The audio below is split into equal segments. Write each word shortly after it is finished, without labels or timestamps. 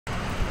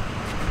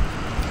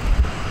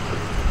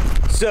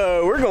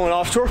So we're going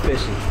offshore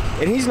fishing,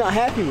 and he's not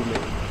happy with me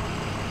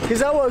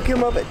because I woke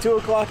him up at 2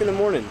 o'clock in the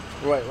morning.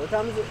 Wait, what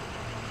time is it?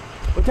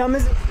 What time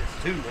is it?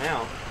 It's 2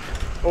 now.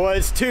 Well,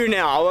 it's 2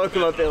 now. I woke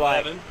him up at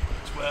like 11,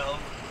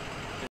 12,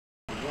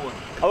 and 1.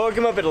 I woke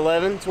him up at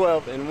 11,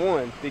 12, and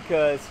 1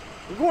 because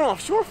we're going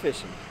offshore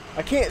fishing.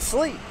 I can't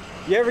sleep.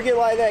 You ever get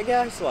like that,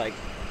 guys? Like,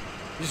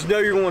 you just know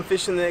you're going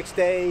fishing the next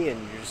day, and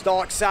you're just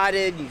all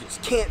excited. You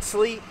just can't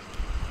sleep.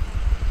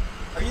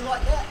 Are you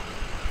like that?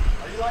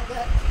 Are you like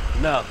that?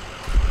 No.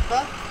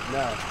 Huh?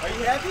 No. Are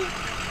you happy?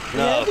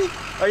 No.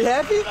 Are you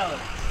happy? No.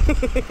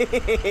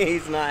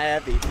 He's not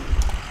happy.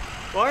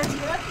 Why aren't you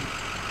happy?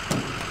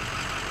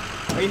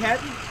 Are you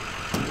happy?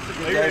 It's a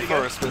good day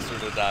for a Spencer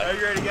to die. Are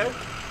you ready to go?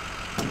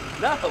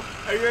 No.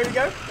 Are you ready to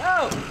go?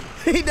 No.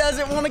 He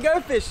doesn't want to go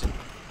fishing.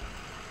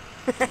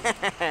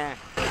 Hey,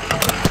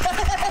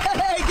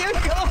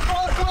 come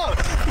on.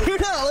 You're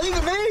not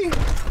leaving me.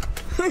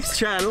 He's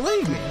trying to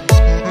leave me.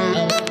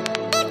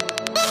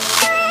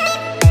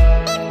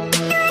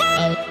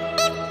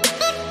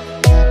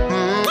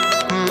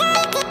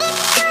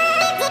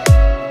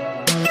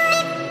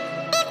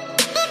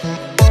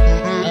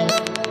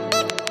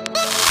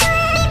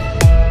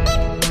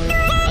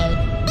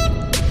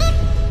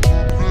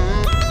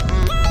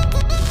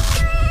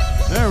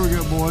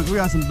 We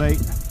got some bait.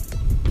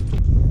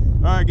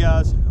 All right,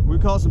 guys, we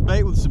caught some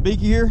bait with sabiki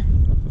here,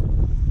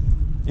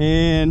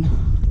 and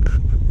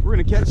we're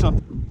gonna catch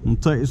something. I'm gonna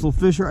take this little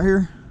fish right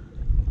here,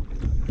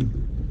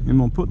 and I'm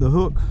gonna put the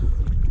hook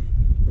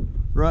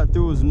right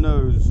through his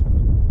nose.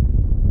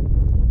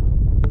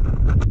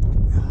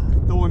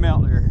 Throw him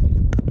out there.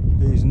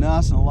 He's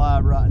nice and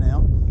alive right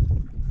now.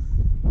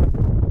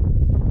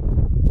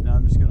 Now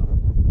I'm just gonna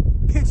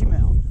pitch him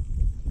out.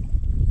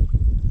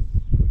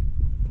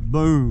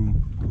 Boom.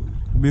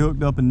 Be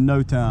hooked up in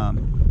no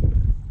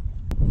time.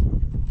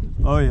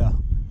 Oh yeah,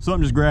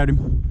 something just grabbed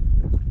him.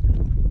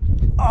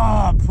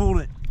 Ah, pulled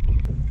it.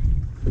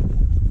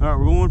 All right,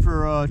 we're going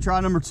for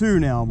try number 2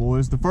 now,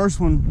 boys. The first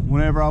one,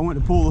 whenever I went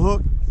to pull the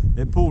hook,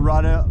 it pulled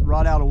right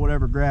out of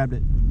whatever grabbed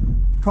it.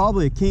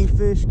 Probably a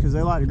kingfish, because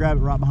they like to grab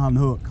it right behind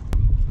the hook.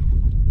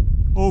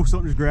 Oh,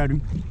 something just grabbed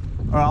him.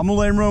 All right, I'm gonna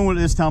let him run with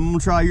it this time. I'm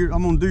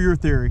gonna do your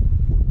theory.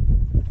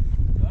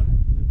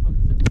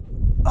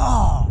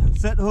 Ah,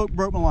 set the hook,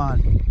 broke my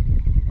line.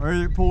 Or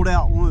either it pulled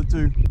out, one of the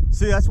two.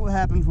 See, that's what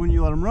happens when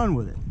you let them run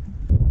with it.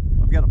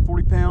 I've got a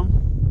 40-pound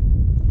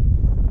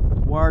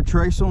wire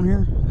trace on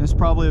here. It's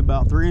probably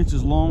about 3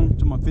 inches long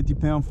to my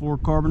 50-pound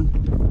fluorocarbon.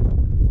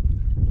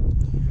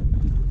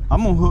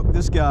 I'm gonna hook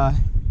this guy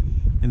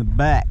in the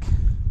back,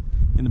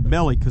 in the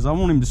belly, because I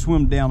want him to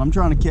swim down. I'm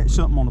trying to catch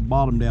something on the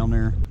bottom down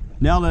there.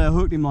 Now that I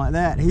hooked him like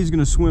that, he's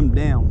gonna swim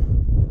down.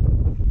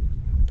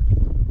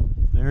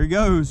 There he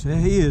goes.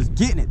 He is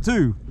getting it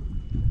too.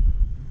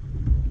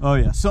 Oh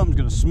yeah, something's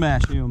gonna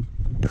smash him.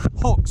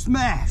 Hook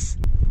smash!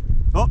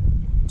 Oh,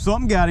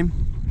 something got him.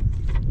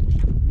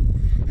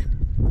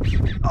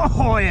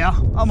 Oh yeah,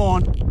 I'm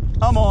on.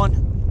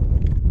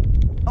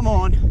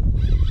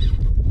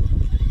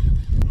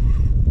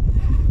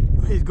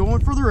 He's going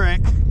for the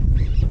wreck.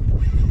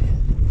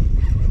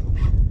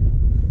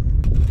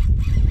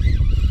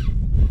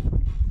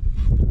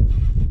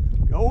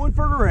 Going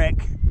for the wreck.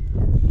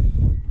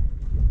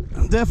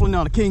 Definitely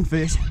not a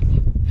kingfish.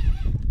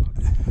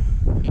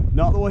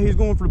 Not the way he's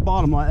going for the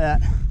bottom like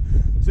that.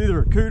 It's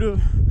either a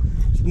couldnt,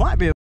 it might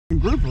be a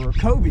grouper or a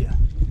cobia.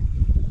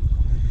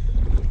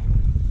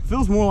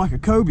 Feels more like a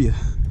cobia.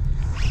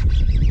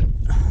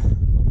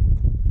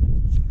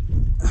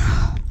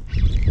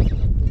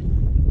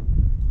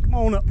 Come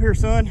on up here,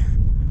 son.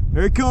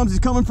 There he comes. He's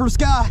coming for the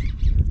sky.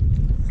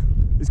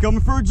 He's coming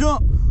for a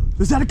jump.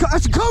 Is that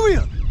that's a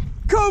cobia?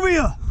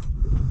 Cobia!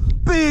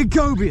 Big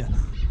cobia.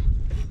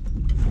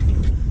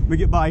 Let me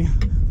get by you.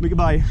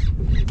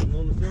 I'm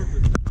on the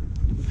surface.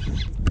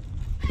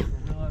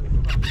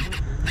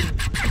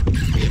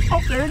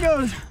 Oh, there it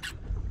goes.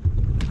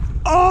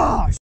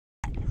 Oh,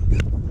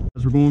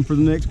 as we're going for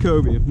the next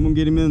cobia. I'm gonna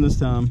get him in this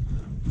time.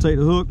 Take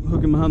the hook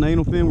him behind the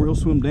anal fin where he'll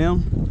swim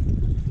down.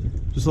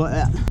 Just like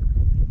that.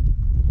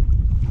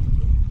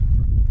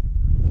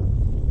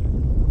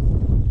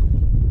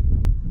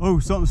 Oh,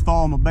 something's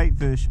following my bait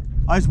fish.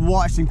 I just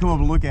watched him come up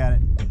and look at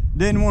it.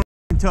 Didn't want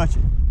to touch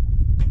it.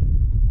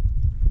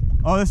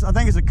 Oh, I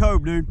think it's a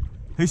cobe, dude.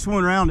 He's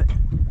swimming around it.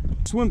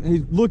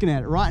 He's looking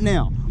at it right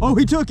now. Oh,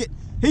 he took it.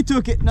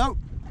 Nope.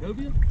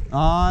 Cobia?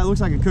 It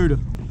looks like a couldnt.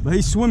 But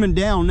he's swimming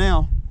down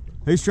now.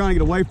 He's trying to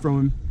get away from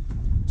him.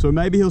 So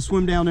maybe he'll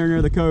swim down there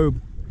near the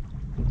cobe.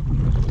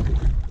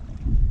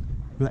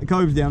 But that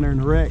cobe's down there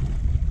in the wreck.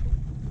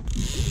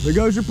 There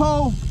goes your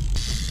pole.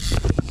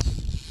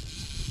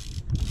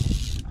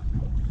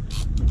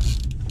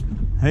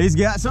 He's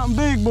got something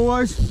big,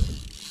 boys.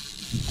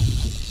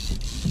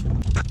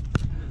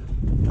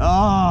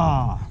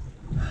 Ah,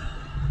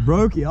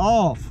 broke you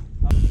off.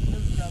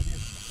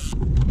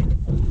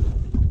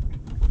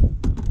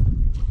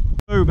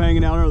 Cove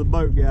hanging out under the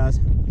boat, guys.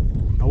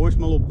 I wish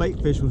my little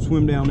bait fish would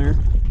swim down there.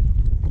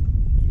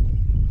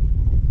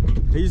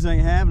 He just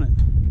ain't having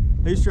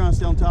it. He's trying to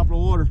stay on top of the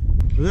water.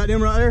 Is that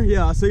them right there?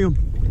 Yeah, I see them.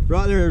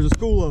 Right there, there's a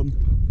school of them.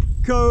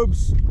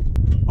 Cobes.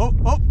 Oh,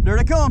 oh, there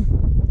they come.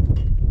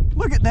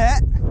 Look at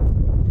that.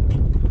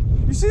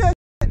 You see that?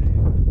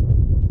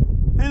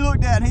 He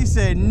looked at it and he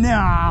said,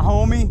 nah,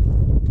 homie.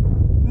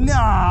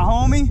 Nah,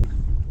 homie.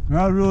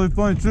 That was really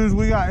funny. As soon as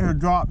we got here,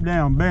 dropped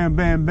down. Bam,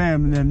 bam,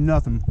 bam, and then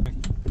nothing.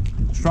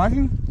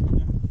 Striking?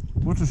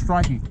 What's a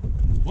striking?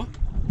 What?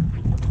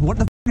 What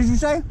the f did you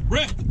say?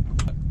 Rick!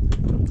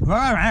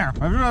 Pawpaw.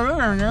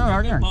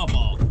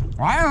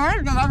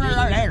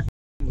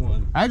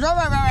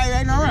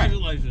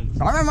 Congratulations.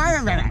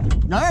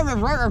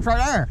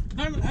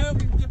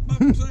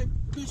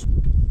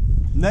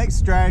 Next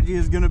strategy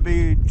is going to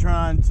be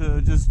trying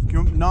to just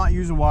not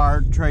use a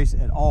wire trace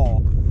at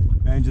all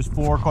and just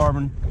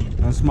fluorocarbon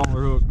and a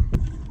smaller hook.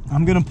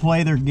 I'm going to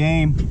play their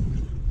game.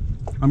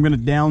 I'm going to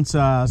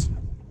downsize.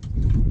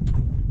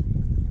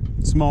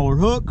 Smaller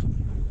hook.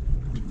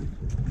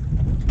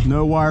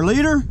 No wire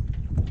leader.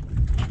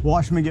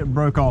 Watch me get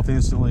broke off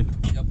instantly.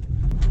 Yep.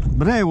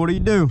 But hey, what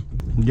do?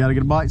 You gotta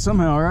get a bite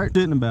somehow, right?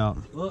 Shitting about.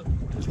 Look.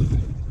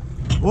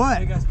 What?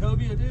 Hey guys,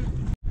 Cobia, dude.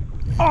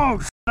 Oh,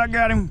 shit, I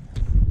got him.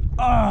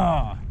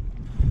 Ah.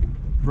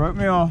 Broke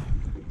me off.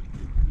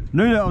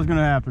 Knew that was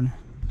gonna happen.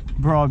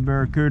 Broad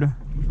barracuda.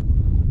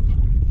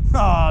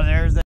 Oh,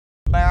 there's the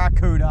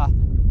barracuda.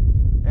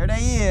 There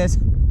they is.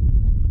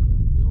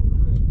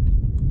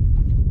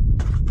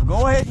 Well,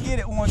 go ahead and get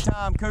it one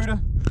time, Cuda.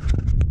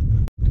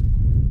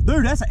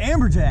 Dude, that's an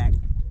amberjack.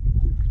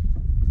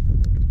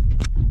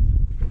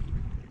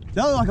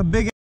 That looked like a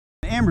big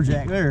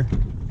amberjack there.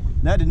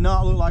 That did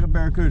not look like a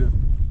barracuda.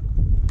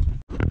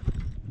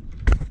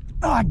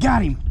 Oh, I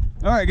got him.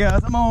 All right,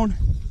 guys, I'm on.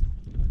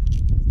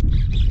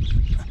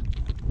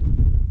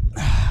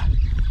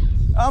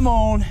 I'm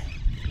on.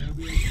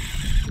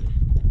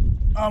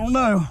 I don't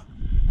know.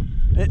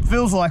 It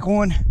feels like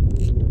one.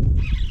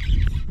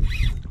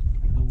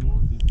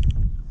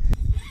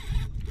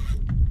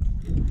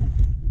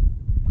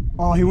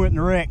 Oh, he went in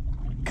the wreck.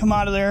 Come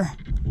out of there.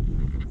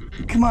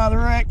 Come out of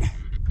the wreck.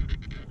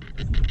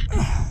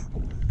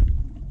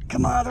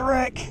 Come out of the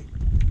wreck.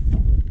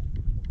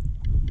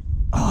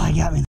 Oh, he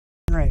got me in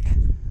the wreck.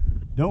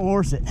 Don't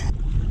horse it.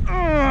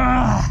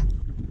 Oh.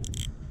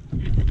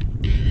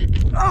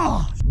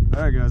 All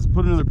right, guys,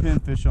 put another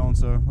pinfish on,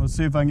 so let's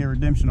see if I can get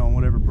redemption on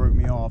whatever broke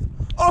me off.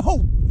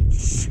 Oh,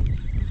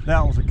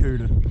 that was a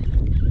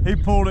cuda. He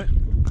pulled it,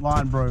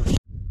 line broke. All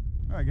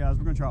right, guys,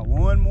 we're gonna try it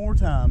one more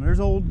time. There's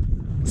old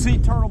sea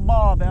turtle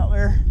Bob out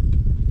there.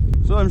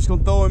 So I'm just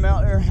gonna throw him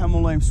out there. I'm gonna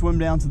let him swim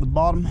down to the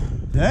bottom.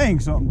 Dang,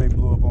 something big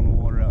blew up on the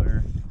water out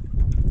there.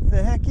 What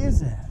the heck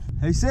is that?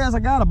 He says I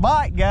got a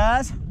bite,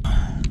 guys.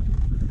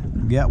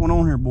 Got one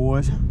on here,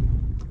 boys.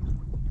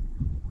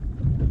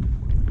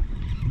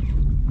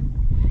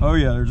 Oh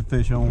yeah, there's a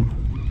fish on.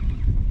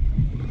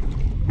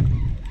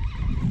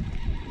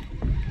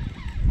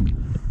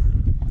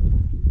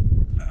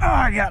 Oh,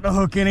 I got the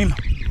hook in him.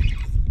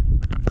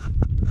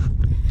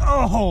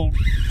 Oh,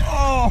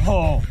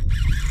 oh,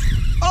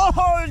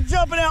 oh, it's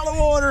jumping out of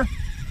the water.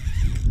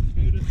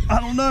 I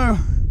don't know.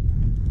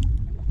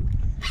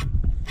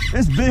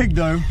 It's big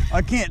though.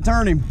 I can't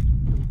turn him.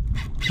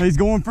 He's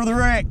going for the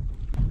wreck.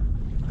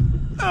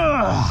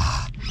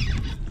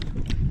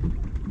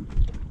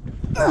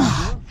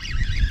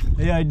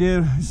 Yeah, I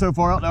did. He's so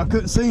far out there I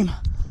couldn't see him.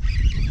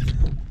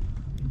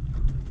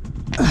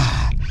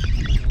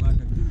 Like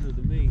a cuda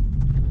to me.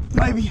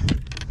 Maybe.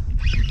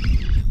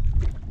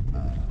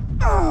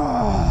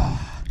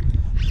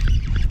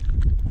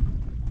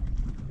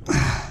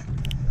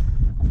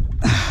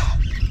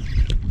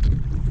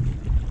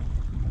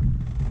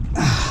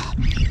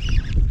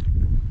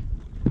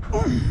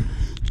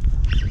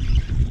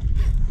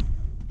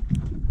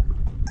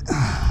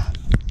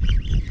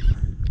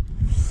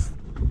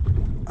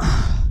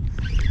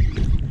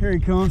 Here he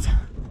comes.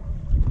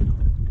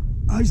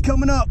 Oh, he's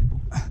coming up.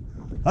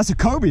 That's a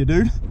cobia,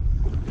 dude.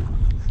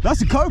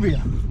 That's a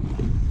cobia.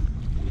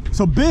 It's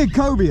a big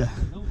cobia.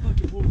 Don't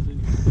fucking horse it.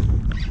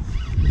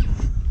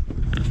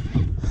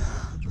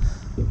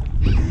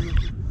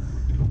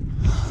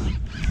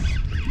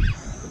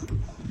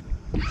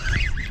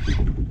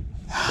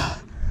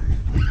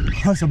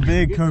 That's a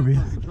big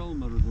cobia. Control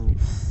motor's on.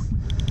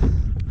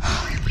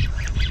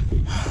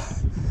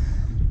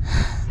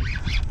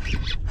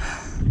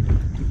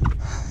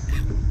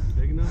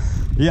 Big enough?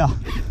 Yeah.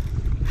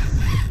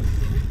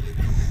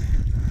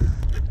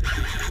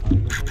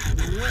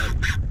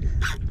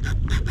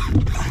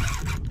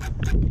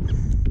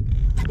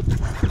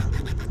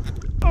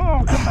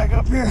 Oh, come back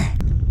up here.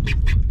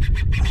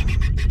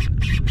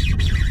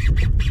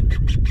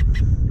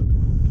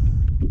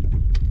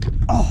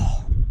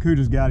 Oh,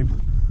 Cuda's got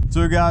him.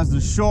 So guys, the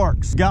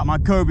sharks got my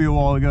cobia a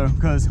while ago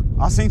because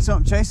I seen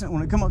something chasing it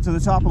when it come up to the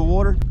top of the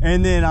water,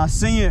 and then I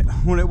seen it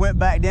when it went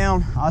back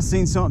down. I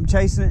seen something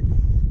chasing it,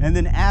 and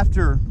then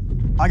after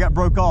I got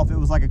broke off, it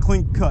was like a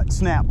clean cut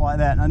snap like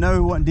that, and I know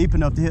it wasn't deep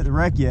enough to hit the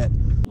wreck yet.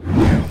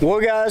 Well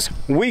guys,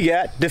 we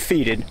got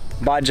defeated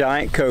by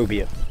giant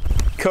cobia.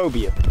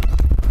 Cobia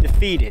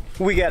defeated.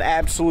 We got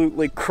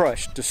absolutely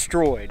crushed,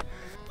 destroyed.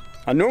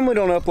 I normally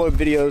don't upload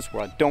videos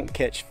where I don't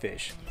catch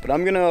fish, but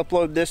I'm gonna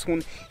upload this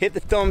one. Hit the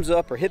thumbs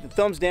up or hit the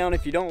thumbs down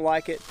if you don't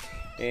like it.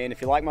 And if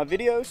you like my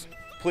videos,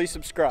 please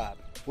subscribe.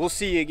 We'll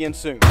see you again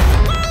soon.